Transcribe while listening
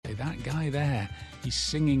guy there, he's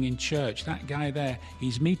singing in church. That guy there,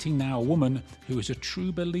 he's meeting now a woman who is a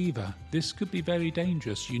true believer. This could be very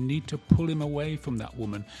dangerous. You need to pull him away from that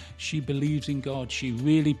woman. She believes in God. She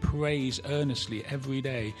really prays earnestly every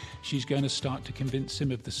day. She's going to start to convince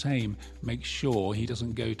him of the same. Make sure he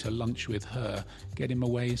doesn't go to lunch with her. Get him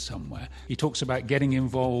away somewhere. He talks about getting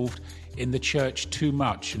involved in the church too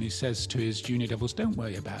much, and he says to his junior devils, don't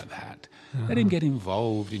worry about that. Let him get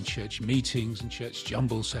involved in church meetings and church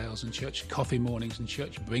jumble sales and church coffee mornings and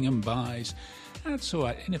church bring and buys. That's all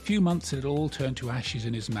right. In a few months, it'll all turn to ashes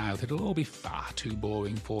in his mouth. It'll all be far too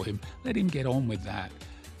boring for him. Let him get on with that.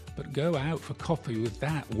 But go out for coffee with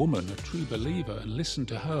that woman, a true believer, and listen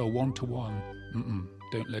to her one-to-one.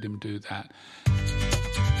 Don't let him do that.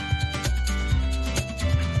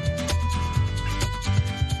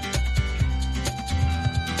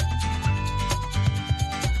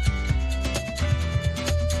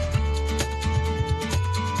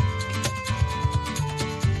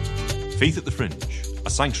 Faith at the Fringe,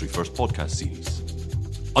 a Sanctuary First podcast series.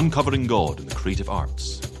 Uncovering God in the creative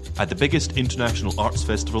arts. At the biggest international arts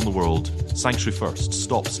festival in the world, Sanctuary First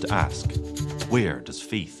stops to ask, where does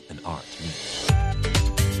faith and art meet?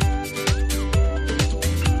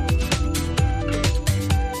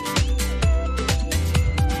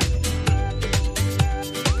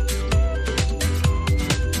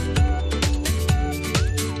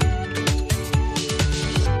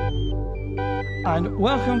 And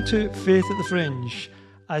welcome to Faith at the Fringe,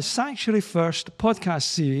 a Sanctuary First podcast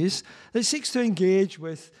series that seeks to engage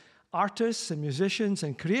with artists and musicians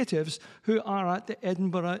and creatives who are at the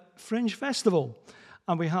Edinburgh Fringe Festival.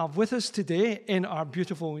 And we have with us today in our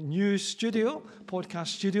beautiful new studio, podcast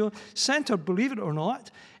studio, centred, believe it or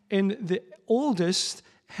not, in the oldest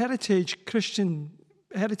Christian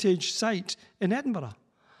heritage site in Edinburgh,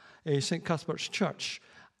 St Cuthbert's Church.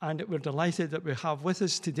 And we're delighted that we have with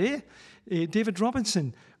us today David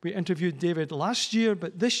Robinson. We interviewed David last year,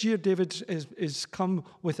 but this year David is come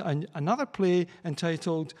with another play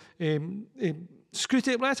entitled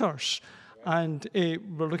Screwtape Letters. And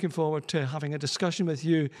we're looking forward to having a discussion with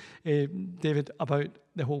you, David, about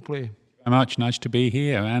the whole play. Very much. Nice to be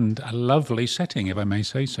here, and a lovely setting, if I may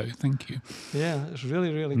say so. Thank you. Yeah, it's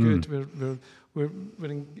really, really good. We're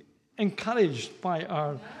encouraged by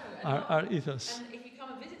our ethos.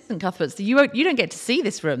 St Cuthbert's, you don't get to see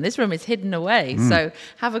this room. This room is hidden away. So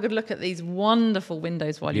have a good look at these wonderful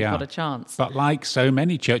windows while you've got a chance. But like so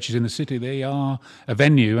many churches in the city, they are a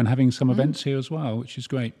venue and having some events here as well, which is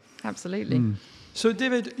great. Absolutely. So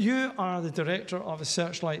David, you are the director of the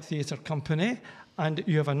Searchlight Theatre Company, and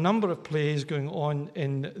you have a number of plays going on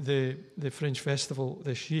in the Fringe Festival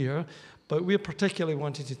this year. But we're particularly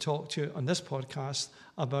wanting to talk to you on this podcast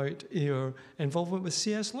about your involvement with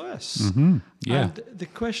C.S. Lewis. Yeah. And the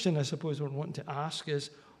question I suppose we're wanting to ask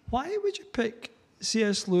is, why would you pick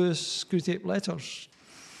C.S. Lewis' Screwtape Letters?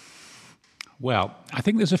 Well, I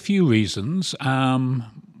think there's a few reasons.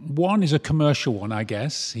 One is a commercial one, I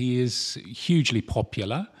guess. He is hugely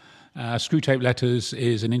popular. Screwtape Letters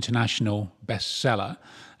is an international bestseller.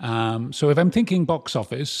 So if I'm thinking box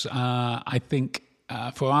office, I think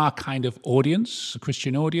for our kind of audience, a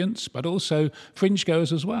Christian audience, but also fringe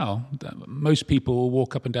goers as well. Most people who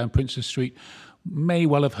walk up and down Princes Street may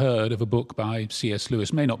well have heard of a book by C.S.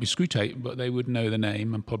 Lewis. May not be Screwtape, but they would know the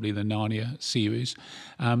name and probably the Narnia series.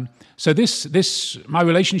 So this my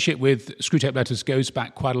relationship with Screwtape Letters goes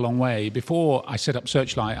back quite a long way. Before I set up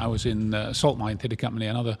Searchlight, I was in Salt Mine Theatre Company,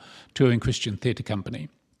 another touring Christian theatre company.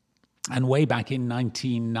 And way back in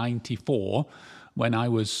 1994, when I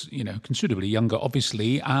was, considerably younger,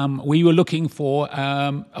 obviously, we were looking for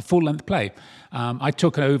a full-length play. I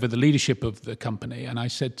took over the leadership of the company, and I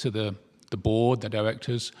said to the board, the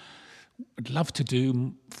directors, I'd love to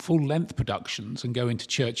do full-length productions and go into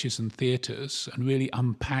churches and theatres and really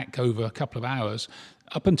unpack over a couple of hours.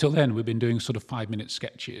 Up until then, we've been doing sort of 5-minute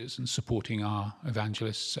sketches and supporting our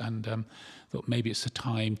evangelists, and thought maybe it's the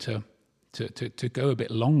time to go a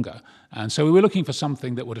bit longer. And so we were looking for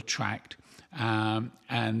something that would attract.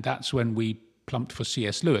 And that's when we plumped for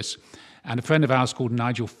C.S. Lewis. And a friend of ours called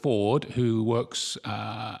Nigel Ford, who works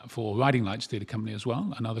for Riding Lights Theatre Company as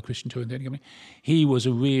well, another Christian touring theatre company, he was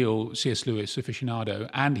a real C.S. Lewis aficionado,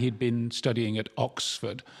 and he'd been studying at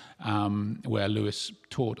Oxford, where Lewis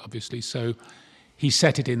taught, obviously. So he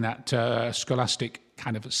set it in that scholastic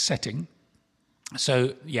kind of setting.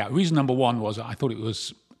 So, reason number one was I thought it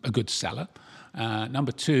was a good seller.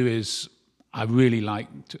 Number two is I really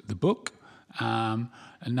liked the book. And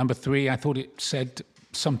number three, I thought it said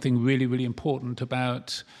something really, really important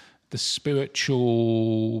about the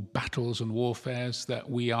spiritual battles and warfares that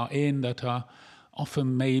we are in that are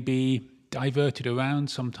often maybe diverted around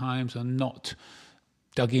sometimes and not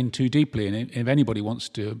dug in too deeply. And if anybody wants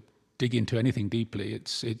to dig into anything deeply,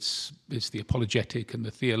 it's the apologetic and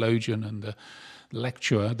the theologian and the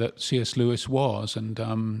lecturer that C.S. Lewis was,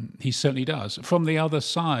 and he certainly does. From the other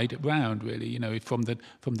side round, really, from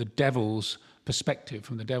the devil's perspective,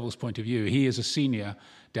 from the devil's point of view, he is a senior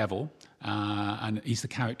devil, and he's the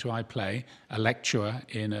character I play, a lecturer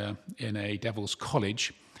in a devil's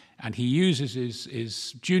college, and he uses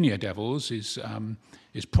his junior devils, his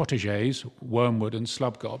protégés, Wormwood and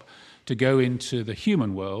Slubgob, to go into the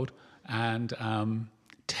human world and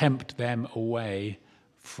tempt them away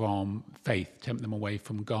from faith, tempt them away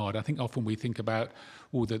from God. I think often we think about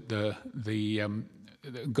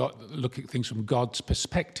God, look at things from God's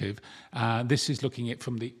perspective. This is looking at it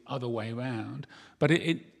from the other way around. But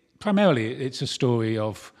primarily it's a story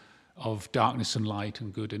of darkness and light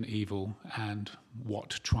and good and evil and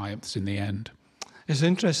what triumphs in the end. It's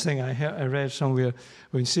interesting, I read somewhere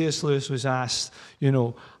when C.S. Lewis was asked,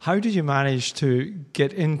 how did you manage to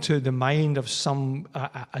get into the mind of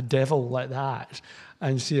a devil like that?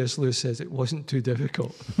 And C.S. Lewis says it wasn't too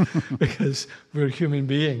difficult because we're human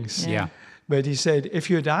beings. Yeah. But he said, if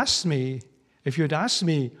you'd asked me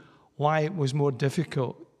why it was more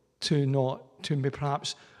difficult to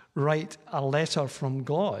perhaps write a letter from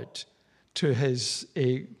God to his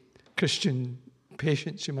Christian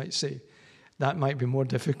patients, you might say, that might be more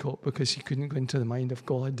difficult because he couldn't go into the mind of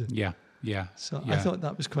God. Yeah. So yeah. I thought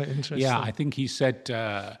that was quite interesting. Yeah, I think he said,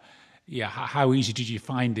 how easy did you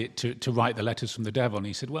find it to write the letters from the devil? And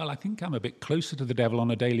he said, well, I think I'm a bit closer to the devil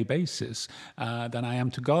on a daily basis than I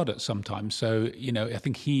am to God at some time. So, I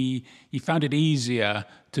think he found it easier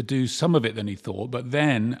to do some of it than he thought. But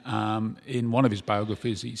then in one of his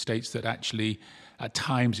biographies, he states that actually at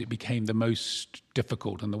times it became the most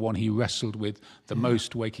difficult and the one he wrestled with the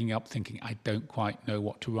most, waking up thinking, I don't quite know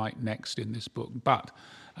what to write next in this book. But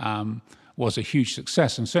was a huge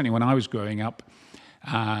success. And certainly when I was growing up,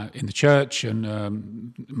 in the church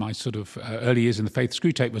and my sort of early years in the faith,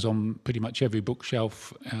 Screwtape was on pretty much every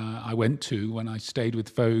bookshelf I went to when I stayed with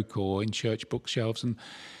folk or in church bookshelves. And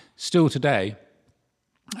still today,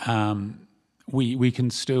 we can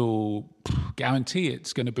still guarantee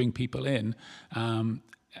it's going to bring people in.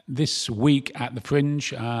 This week at the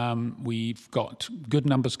Fringe, we've got good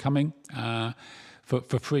numbers coming.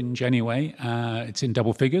 For Fringe anyway. It's in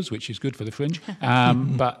double figures, which is good for the Fringe.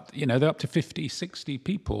 But, they're up to 50, 60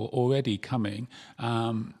 people already coming,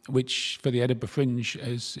 which for the Edinburgh Fringe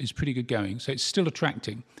is pretty good going. So it's still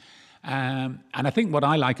attracting. And I think what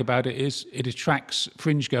I like about it is it attracts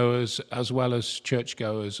Fringe goers as well as church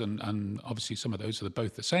goers. And obviously some of those are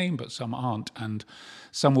both the same, but some aren't. And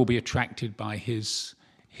some will be attracted by his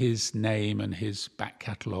name and his back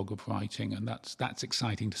catalogue of writing. And that's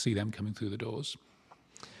exciting to see them coming through the doors.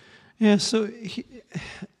 Yeah, so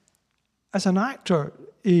as an actor,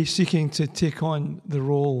 he's seeking to take on the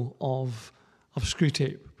role of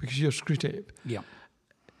Screwtape, because you're Screwtape. Yeah.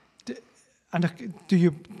 And do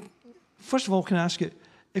you, first of all, can I ask you,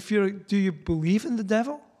 do you believe in the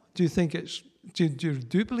devil? Do you think do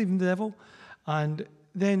you believe in the devil? And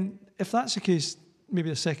then, if that's the case, maybe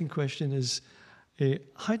the second question is,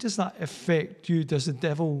 how does that affect you? Do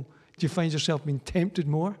you find yourself being tempted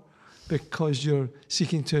more because you're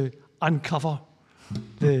seeking to uncover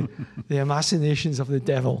the machinations of the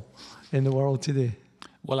devil in the world today?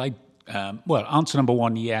 Well, answer number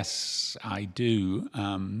one, yes, I do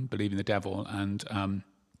believe in the devil, and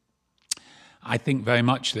I think very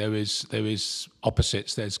much there is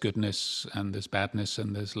opposites. There's goodness and there's badness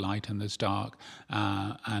and there's light and there's dark,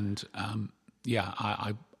 I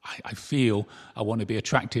feel I want to be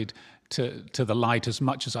attracted to the light as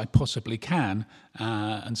much as I possibly can,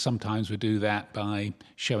 and sometimes we do that by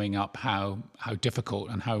showing up how difficult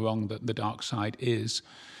and how wrong the dark side is.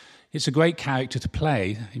 It's a great character to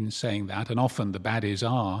play, in saying that, and often the baddies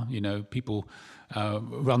are, people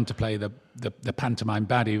run to play the pantomime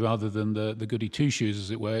baddie rather than the goody two-shoes,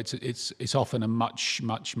 as it were. It's often a much,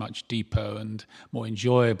 much, much deeper and more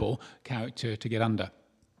enjoyable character to get under.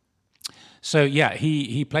 So, yeah,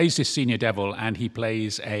 he plays this senior devil, and he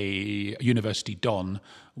plays a university don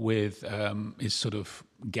with his sort of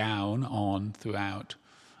gown on throughout.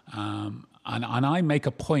 And I make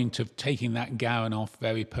a point of taking that gown off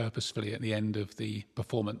very purposefully at the end of the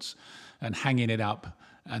performance and hanging it up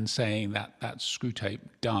and saying that's Screwtape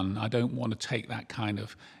done. I don't want to take that kind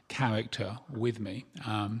of character with me.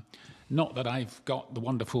 Not that I've got the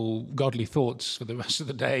wonderful godly thoughts for the rest of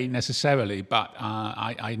the day necessarily, but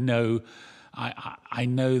I know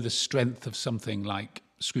the strength of something like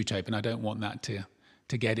Screwtape, and I don't want that to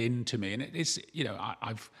to get into me. And it's,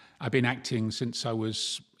 I've been acting since I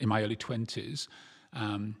was in my early 20s.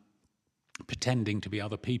 Pretending to be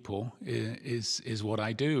other people is what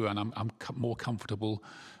I do, and I'm more comfortable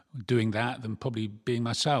doing that than probably being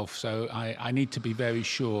myself. So I need to be very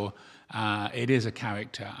sure it is a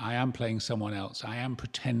character. I am playing someone else. I am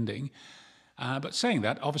pretending. But saying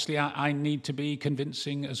that, obviously, I need to be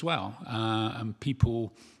convincing as well. And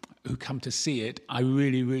people who come to see it, I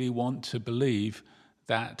really, really want to believe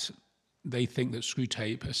that they think that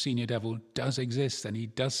Screwtape, a senior devil, does exist, and he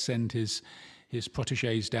does send his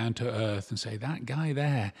protégés down to earth and say, that guy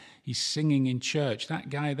there, he's singing in church. That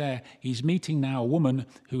guy there, he's meeting now a woman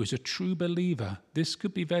who is a true believer. This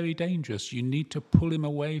could be very dangerous. You need to pull him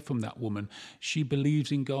away from that woman. She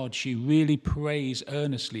believes in God. She really prays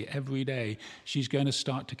earnestly every day. She's going to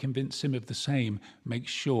start to convince him of the same. Make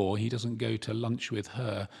sure he doesn't go to lunch with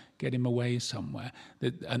her. Get him away somewhere.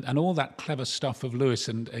 And all that clever stuff of Lewis.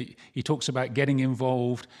 And he talks about getting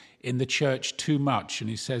involved in the church too much, and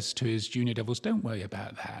he says to his junior devils, don't worry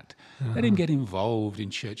about that. Let him get involved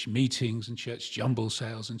in church meetings and church jumble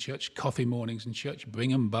sales and church coffee mornings and church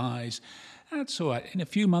bring-and-buys. That's all right. In a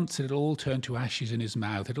few months, it'll all turn to ashes in his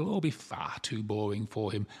mouth. It'll all be far too boring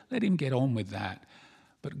for him. Let him get on with that.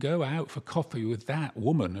 But go out for coffee with that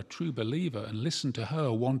woman, a true believer, and listen to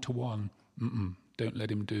her one-to-one. Don't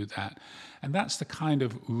let him do that. And that's the kind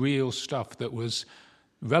of real stuff that was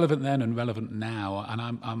relevant then and relevant now, and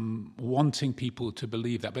I'm wanting people to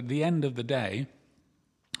believe that. But at the end of the day,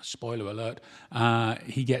 spoiler alert,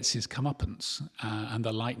 he gets his comeuppance, and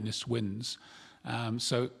the lightness wins.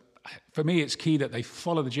 So for me, it's key that they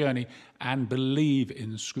follow the journey and believe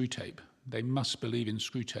in Screwtape. They must believe in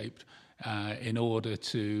Screwtape in order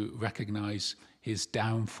to recognise his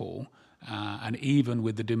downfall, and even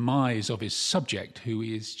with the demise of his subject, who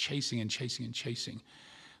he is chasing and chasing and chasing.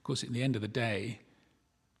 Of course, at the end of the day,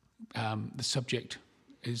 the subject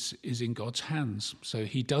is in God's hands, so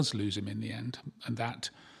he does lose him in the end, and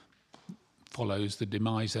that follows the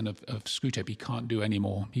demise then of Screwtape. He can't do any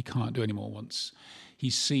more. He can't do any more once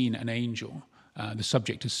he's seen an angel. The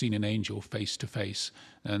subject has seen an angel face to face.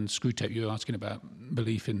 And Screwtape, you're asking about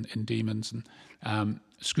belief in demons, and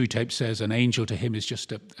Screwtape says an angel to him is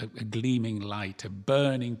just a gleaming light, a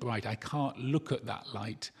burning bright. I can't look at that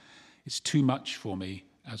light. It's too much for me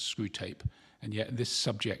as Screwtape. And yet this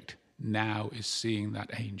subject now is seeing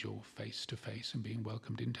that angel face to face and being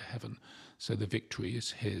welcomed into heaven. So the victory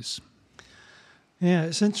is his. Yeah,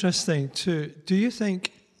 it's interesting too. Do you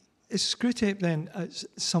think, is Screwtape then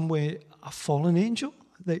some way a fallen angel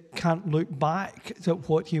that can't look back at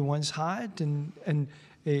what he once had and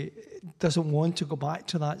doesn't want to go back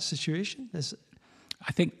to that situation?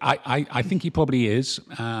 I think he probably is,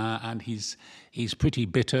 and he's pretty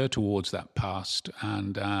bitter towards that past,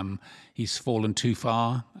 and he's fallen too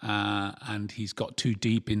far, and he's got too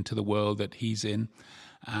deep into the world that he's in,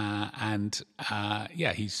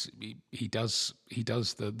 he does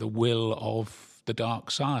the will of the dark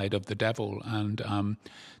side of the devil, and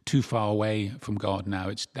too far away from God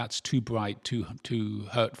now. That's too bright, too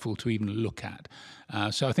hurtful to even look at.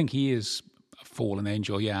 So I think he is a fallen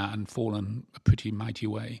angel, and fallen a pretty mighty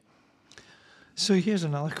way. So here's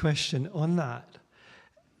another question on that.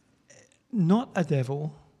 Not a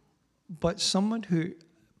devil, but someone who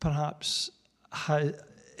perhaps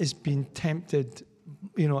is being tempted,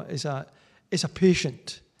 is a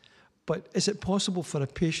patient. But is it possible for a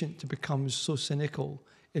patient to become so cynical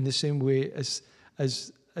in the same way as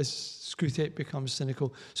Screwtape becomes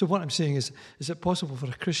cynical? So what I'm saying is it possible for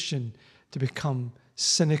a Christian to become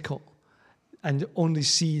cynical and only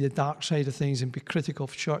see the dark side of things and be critical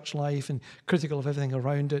of church life and critical of everything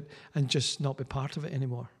around it and just not be part of it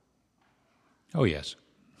anymore? Oh, yes.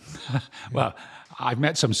 Well, I've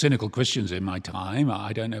met some cynical Christians in my time.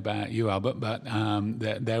 I don't know about you, Albert, but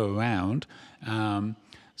they're around.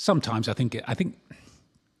 Sometimes I think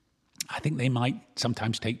they might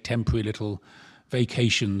sometimes take temporary little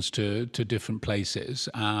vacations to different places,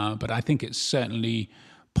 but I think it's certainly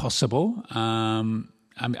possible.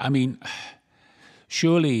 I mean,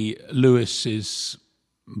 surely Lewis's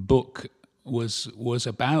book was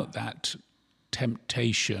about that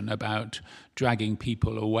temptation, about dragging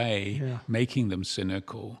people away, making them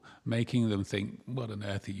cynical, making them think, what on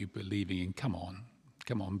earth are you believing in? Come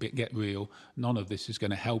on, get real. None of this is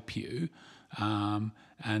going to help you. And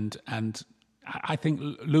I think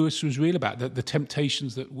Lewis was real about that. The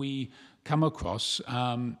temptations that we come across,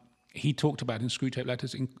 he talked about in Screwtape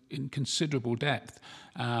Letters in considerable depth.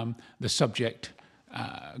 The subject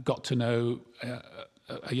got to know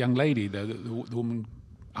a young lady, the woman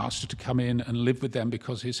asked her to come in and live with them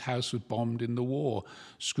because his house was bombed in the war.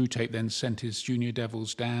 Screwtape then sent his junior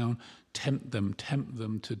devils down, tempt them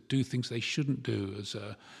to do things they shouldn't do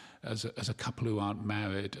as a couple who aren't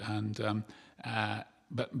married. And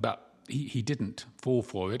but he didn't fall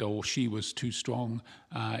for it, or she was too strong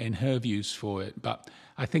in her views for it. But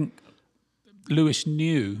I think Lewis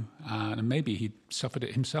knew, and maybe he suffered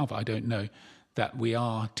it himself, I don't know, that we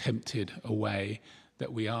are tempted away,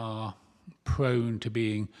 that we are prone to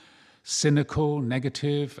being cynical,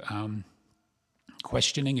 negative,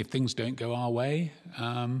 questioning if things don't go our way.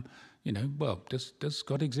 Well, does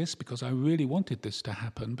God exist? Because I really wanted this to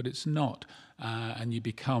happen, but it's not. And you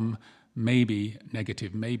become maybe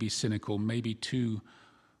negative, maybe cynical, maybe too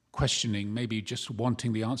questioning, maybe just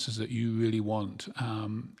wanting the answers that you really want.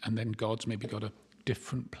 And then God's maybe got a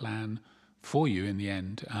different plan for you in the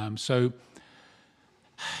end. I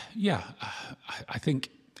think,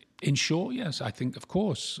 in short, yes, I think, of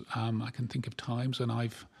course, I can think of times when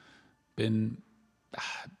I've been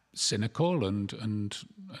cynical and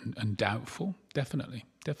doubtful. Definitely,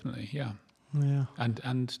 yeah. Yeah.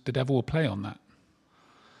 And the devil will play on that.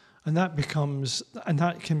 And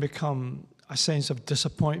that can become a sense of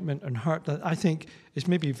disappointment and hurt that I think is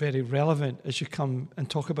maybe very relevant as you come and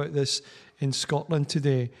talk about this in Scotland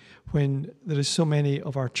today, when there is so many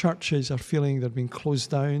of our churches are feeling they're being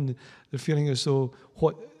closed down. They're feeling as though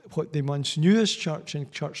what they once knew as church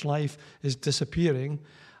and church life is disappearing.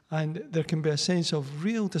 And there can be a sense of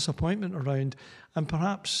real disappointment around. And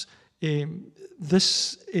perhaps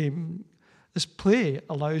this play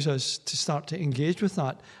allows us to start to engage with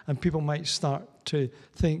that. And people might start to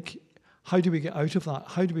think, how do we get out of that?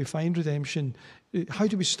 How do we find redemption? How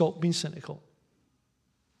do we stop being cynical?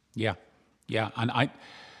 Yeah. And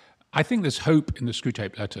I think there's hope in the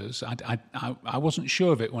Screwtape Letters. I wasn't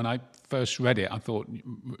sure of it when I first read it. I thought,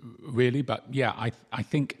 really? But yeah, I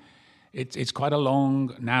think it's quite a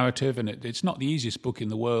long narrative, and it's not the easiest book in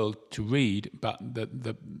the world to read, but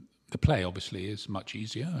the play obviously is much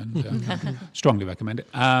easier, and I strongly recommend it.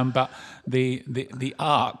 But the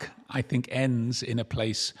arc, I think, ends in a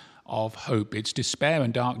place of hope. It's despair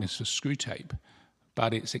and darkness for Screwtape,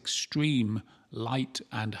 but it's extreme light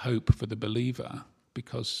and hope for the believer,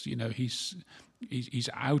 because he's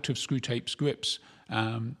out of Screwtape's grips,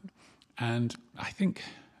 and I think,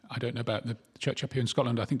 I don't know about the church up here in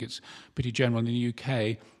Scotland, I think it's pretty general in the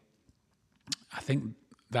UK. I think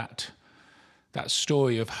that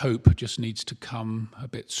story of hope just needs to come a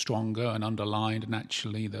bit stronger and underlined, and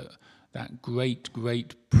actually that great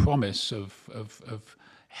promise of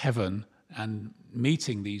heaven and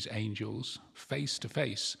meeting these angels face to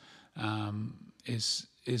face is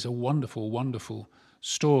a wonderful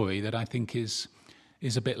story that I think is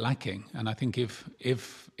a bit lacking. And I think if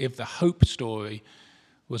the hope story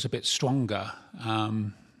was a bit stronger,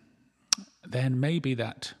 then maybe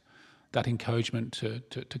that encouragement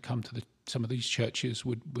to come to some of these churches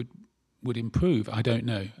would improve. I don't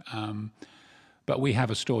know, but we have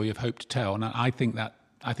a story of hope to tell, and I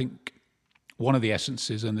think one of the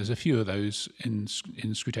essences, and there's a few of those in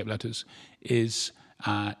Screwtape Letters, is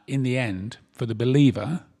in the end, for the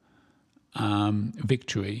believer,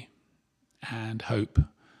 victory and hope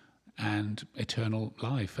and eternal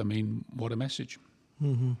life. I mean, what a message.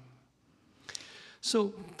 Mm-hmm.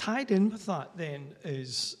 So tied in with that then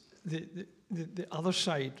is the other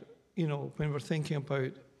side, when we're thinking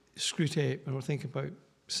about Screwtape, when we're thinking about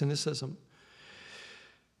cynicism,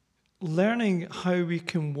 learning how we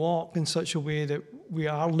can walk in such a way that we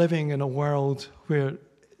are living in a world where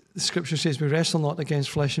the Scripture says we wrestle not against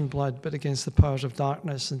flesh and blood, but against the powers of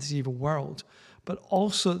darkness and this evil world. But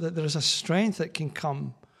also that there is a strength that can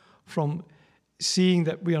come from seeing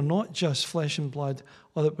that we are not just flesh and blood,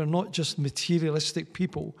 or that we're not just materialistic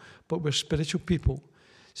people, but we're spiritual people.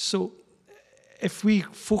 So if we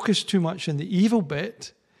focus too much on the evil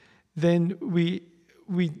bit, then we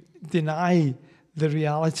deny the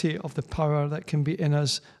reality of the power that can be in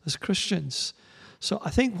us as Christians. So I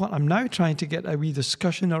think what I'm now trying to get a wee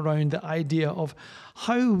discussion around the idea of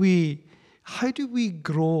how do we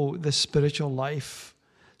grow the spiritual life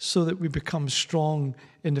so that we become strong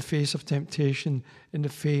in the face of temptation, in the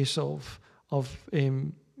face of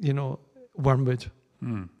wormwood.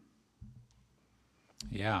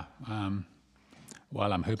 Yeah.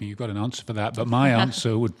 Well, I'm hoping you've got an answer for that, but my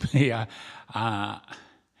answer would be, I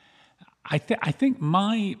think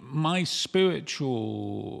my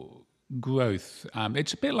spiritual growth,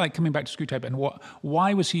 it's a bit like coming back to Screwtape, and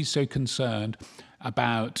why was he so concerned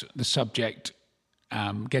about the subject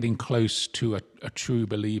getting close to a true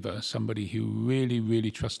believer, somebody who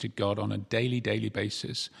really trusted God on a daily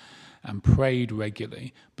basis and prayed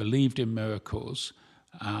regularly, believed in miracles,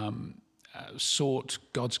 sought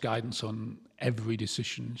God's guidance on every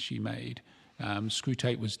decision she made.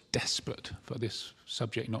 Screwtape was desperate for this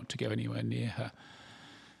subject not to go anywhere near her.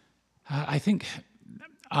 I think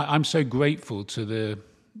I'm so grateful to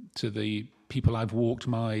the people I've walked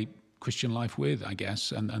my Christian life with, I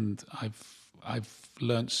guess, and I've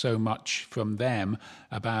learnt so much from them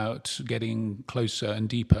about getting closer and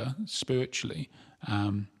deeper spiritually.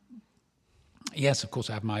 Yes, of course,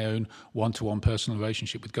 I have my own one-to-one personal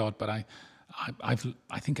relationship with God, but I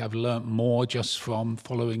think I've learnt more just from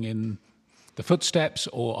following in the footsteps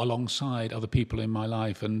or alongside other people in my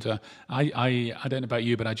life. And I don't know about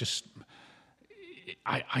you, but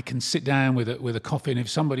I can sit down with a coffee, and if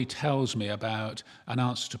somebody tells me about an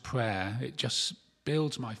answer to prayer, it just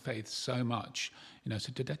builds my faith so much.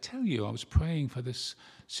 So did I tell you I was praying for this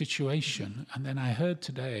situation, and then I heard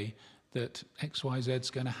today that X, Y, Z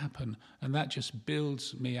is going to happen, and that just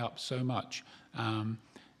builds me up so much. And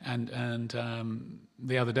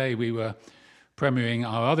the other day we were premiering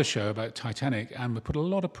our other show about Titanic, and we put a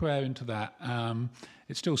lot of prayer into that.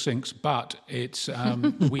 It still sinks, but it's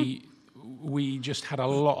we just had a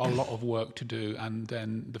lot of work to do, and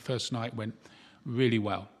then the first night went really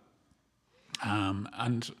well.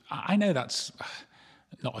 And I know that's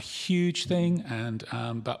not a huge thing,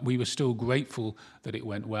 but we were still grateful that it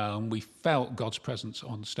went well, and we felt God's presence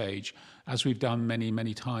on stage, as we've done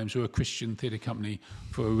many times. We're a Christian theatre company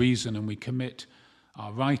for a reason, and we commit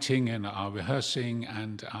our writing and our rehearsing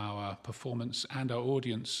and our performance and our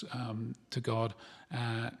audience to God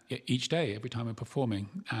each day, every time we're performing.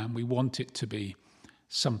 We want it to be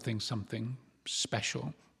something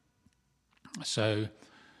special. So,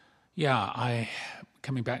 yeah,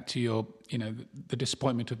 coming back to your, the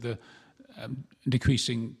disappointment of the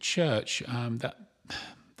decreasing church,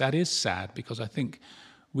 that is sad, because I think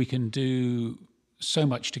we can do so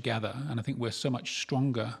much together, and I think we're so much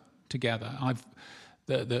stronger together.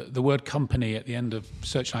 The word company at the end of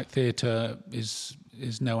Searchlight Theatre is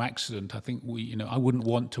no accident. I think I wouldn't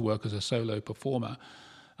want to work as a solo performer.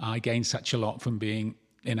 I gain such a lot from being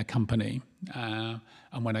in a company,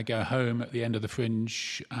 and when I go home at the end of the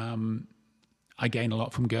Fringe, I gain a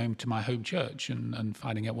lot from going to my home church and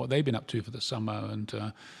finding out what they've been up to for the summer.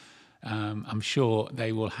 And I'm sure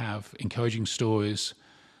they will have encouraging stories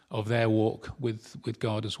of their walk with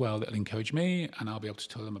God as well that'll encourage me, and I'll be able to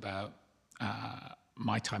tell them about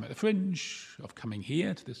my time at the Fringe, of coming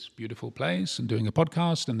here to this beautiful place and doing a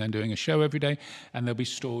podcast and then doing a show every day, and there'll be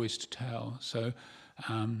stories to tell. So,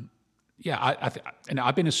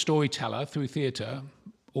 I've been a storyteller through theatre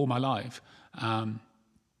all my life, and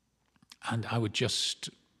I would just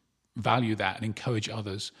value that and encourage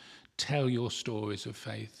others. Tell your stories of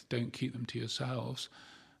faith. Don't keep them to yourselves,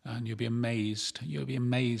 and you'll be amazed. You'll be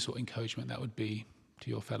amazed what encouragement that would be to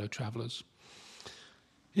your fellow travellers.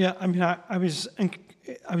 Yeah, I mean, I was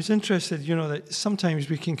interested, that sometimes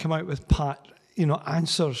we can come out with pat,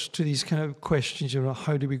 answers to these kind of questions,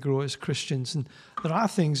 how do we grow as Christians? And there are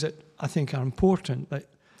things that I think are important, like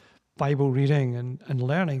Bible reading and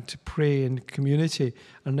learning to pray in community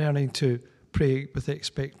and learning to pray with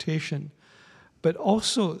expectation. But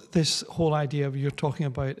also this whole idea of you're talking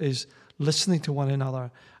about is listening to one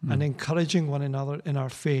another and encouraging one another in our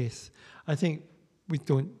faith. I think we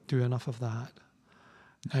don't do enough of that.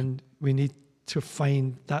 And we need to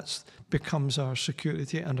find that becomes our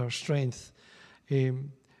security and our strength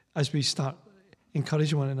as we start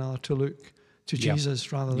encouraging one another to look to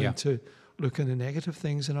Jesus rather than to look at the negative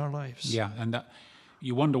things in our lives. Yeah, and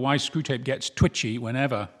you wonder why Screwtape gets twitchy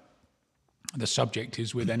whenever the subject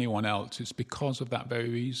is with anyone else. It's because of that very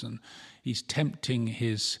reason. He's tempting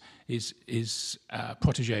his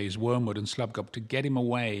protégés, Wormwood and Slubgob, to get him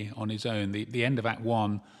away on his own. The end of Act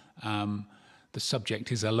 1, the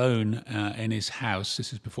subject is alone in his house.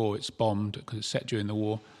 This is before it's bombed, because it's set during the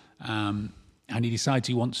war. And he decides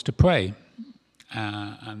he wants to pray.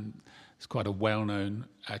 And it's quite a well-known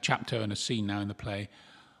chapter and a scene now in the play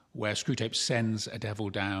where Screwtape sends a devil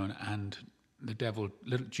down, and the devil,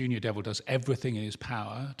 little junior devil, does everything in his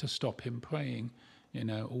power to stop him praying.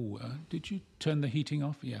 Did you turn the heating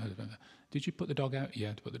off? Yeah. Did you put the dog out?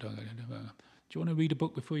 Yeah, to put the dog out. Do you want to read a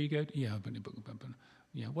book before you go? Yeah, I'll read a book.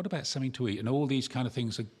 Yeah, what about something to eat? And all these kind of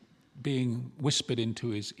things are being whispered into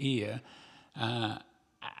his ear,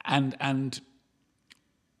 and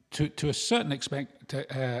to a certain extent,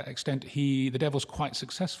 the devil's quite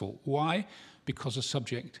successful. Why? Because the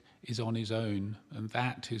subject is on his own, and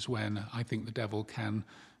that is when I think the devil can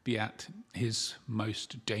be at his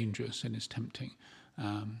most dangerous in his tempting.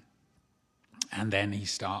 And then he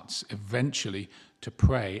starts eventually to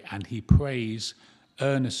pray, and he prays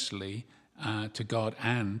earnestly to God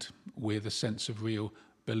and with a sense of real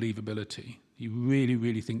believability. He really,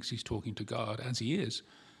 really thinks he's talking to God, as he is.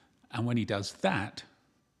 And when he does that,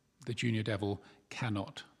 the junior devil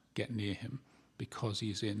cannot get near him because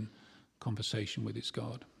he's in conversation with his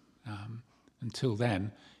God. Until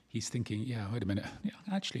then, he's thinking, wait a minute,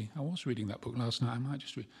 actually, I was reading that book last night, I might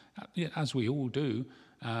just read. As we all do,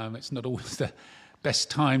 it's not always the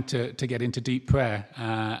best time to get into deep prayer,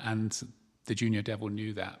 and the junior devil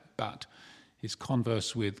knew that, but his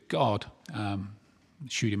converse with God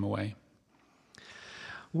shooed him away.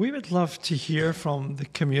 We would love to hear from the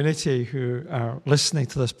community who are listening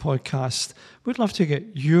to this podcast. We'd love to get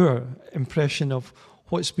your impression of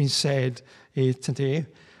what's been said today.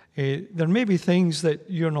 There may be things that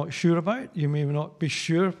you're not sure about. You may not be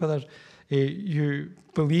sure whether you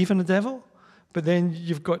believe in the devil, but then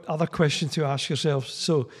you've got other questions to ask yourself.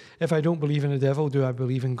 So if I don't believe in the devil, do I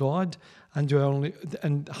believe in God? And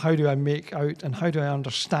how do I make out and how do I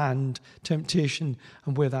understand temptation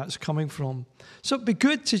and where that's coming from? So it'd be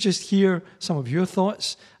good to just hear some of your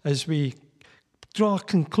thoughts as we draw a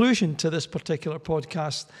conclusion to this particular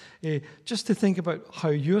podcast, just to think about how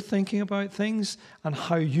you're thinking about things and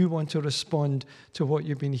how you want to respond to what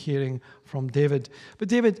you've been hearing from David. But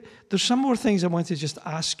David, there's some more things I want to just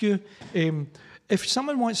ask you. If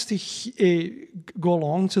someone wants to go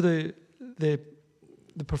along to the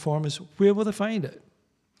performance, where will they find it?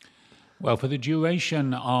 Well, for the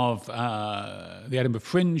duration of the Edinburgh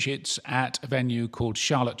Fringe, it's at a venue called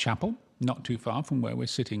Charlotte Chapel, not too far from where we're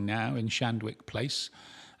sitting now in Shandwick Place.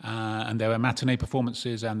 And there are matinee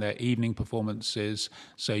performances and there are evening performances,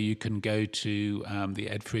 so you can go to the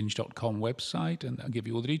edfringe.com website and I'll give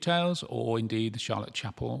you all the details, or indeed the Charlotte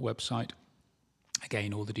Chapel website.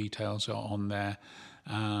 Again, all the details are on there.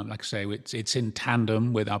 Like I say, it's in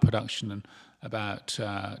tandem with our production about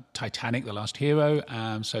Titanic, The Last Hero.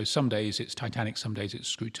 So some days it's Titanic, some days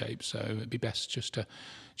it's Screwtape. So it'd be best just to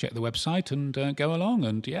check the website and go along.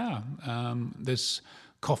 And there's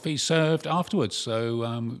coffee served afterwards. So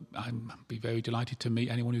I'd be very delighted to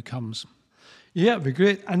meet anyone who comes. Yeah, it'd be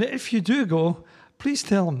great. And if you do go, please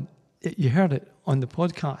tell them that you heard it on the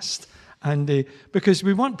podcast. And because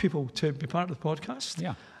we want people to be part of the podcast.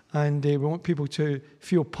 Yeah. And we want people to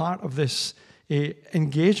feel part of this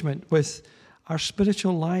engagement with our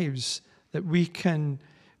spiritual lives, that we've been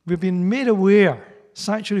made aware.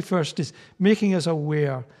 Sanctuary First is making us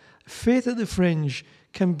aware. Faith at the Fringe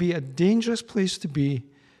can be a dangerous place to be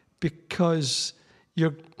because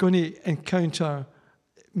you're going to encounter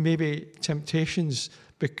maybe temptations,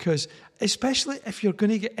 because especially if you're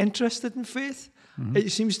going to get interested in faith,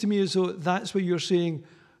 it seems to me as though that's what you're saying.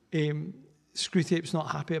 Screwtape's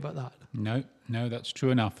not happy about that. No, that's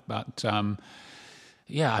true enough. But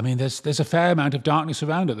there's a fair amount of darkness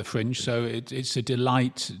around at the Fringe, so it's a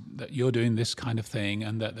delight that you're doing this kind of thing,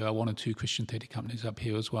 and that there are one or two Christian theatre companies up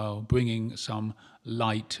here as well, bringing some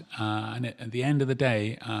light. And at the end of the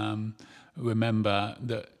day, remember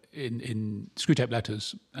that in Screwtape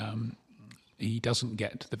Letters, he doesn't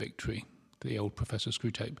get the victory. The old Professor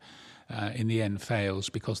Screwtape, in the end, fails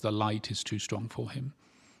because the light is too strong for him.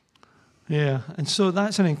 Yeah, and so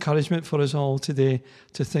that's an encouragement for us all today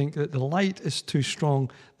to think that the light is too strong.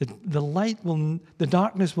 The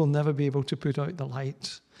darkness will never be able to put out the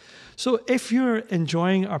light. So if you're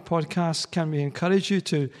enjoying our podcast, can we encourage you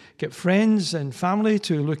to get friends and family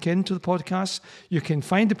to look into the podcast? You can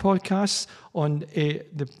find the podcasts on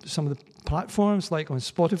some of the platforms like on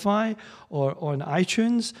Spotify or on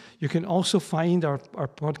iTunes. You can also find our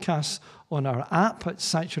podcasts on our app at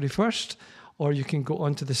Sanctuary First, or you can go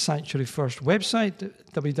onto the Sanctuary First website,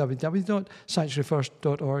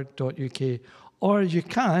 www.sanctuaryfirst.org.uk, or you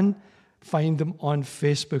can find them on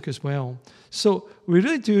Facebook as well. So we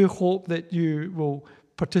really do hope that you will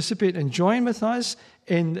participate and join with us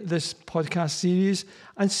in this podcast series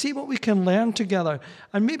and see what we can learn together.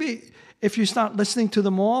 And maybe if you start listening to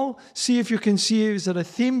them all, see if you can see, is there a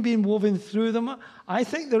theme being woven through them? I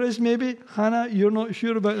think there is, maybe. Hannah, you're not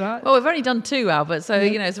sure about that? Well, we've only done 2, Albert, so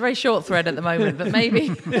it's a very short thread at the moment, but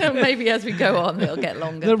maybe as we go on, it'll get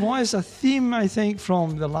longer. There was a theme, I think,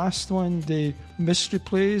 from the last one, the mystery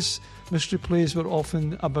plays. Mystery plays were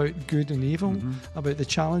often about good and evil, about the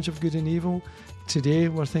challenge of good and evil. Today,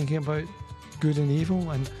 we're thinking about good and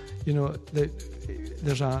evil, and,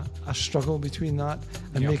 there's a struggle between that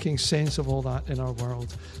and making sense of all that in our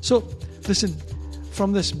world. So, listen,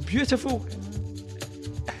 from this beautiful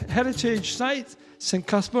heritage site, St.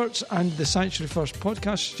 Cuthbert's, and the Sanctuary First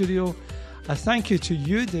podcast studio, a thank you to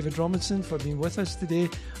you, David Robinson, for being with us today,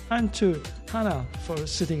 and to Hannah for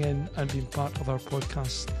sitting in and being part of our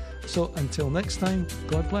podcast. So until next time,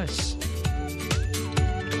 God bless.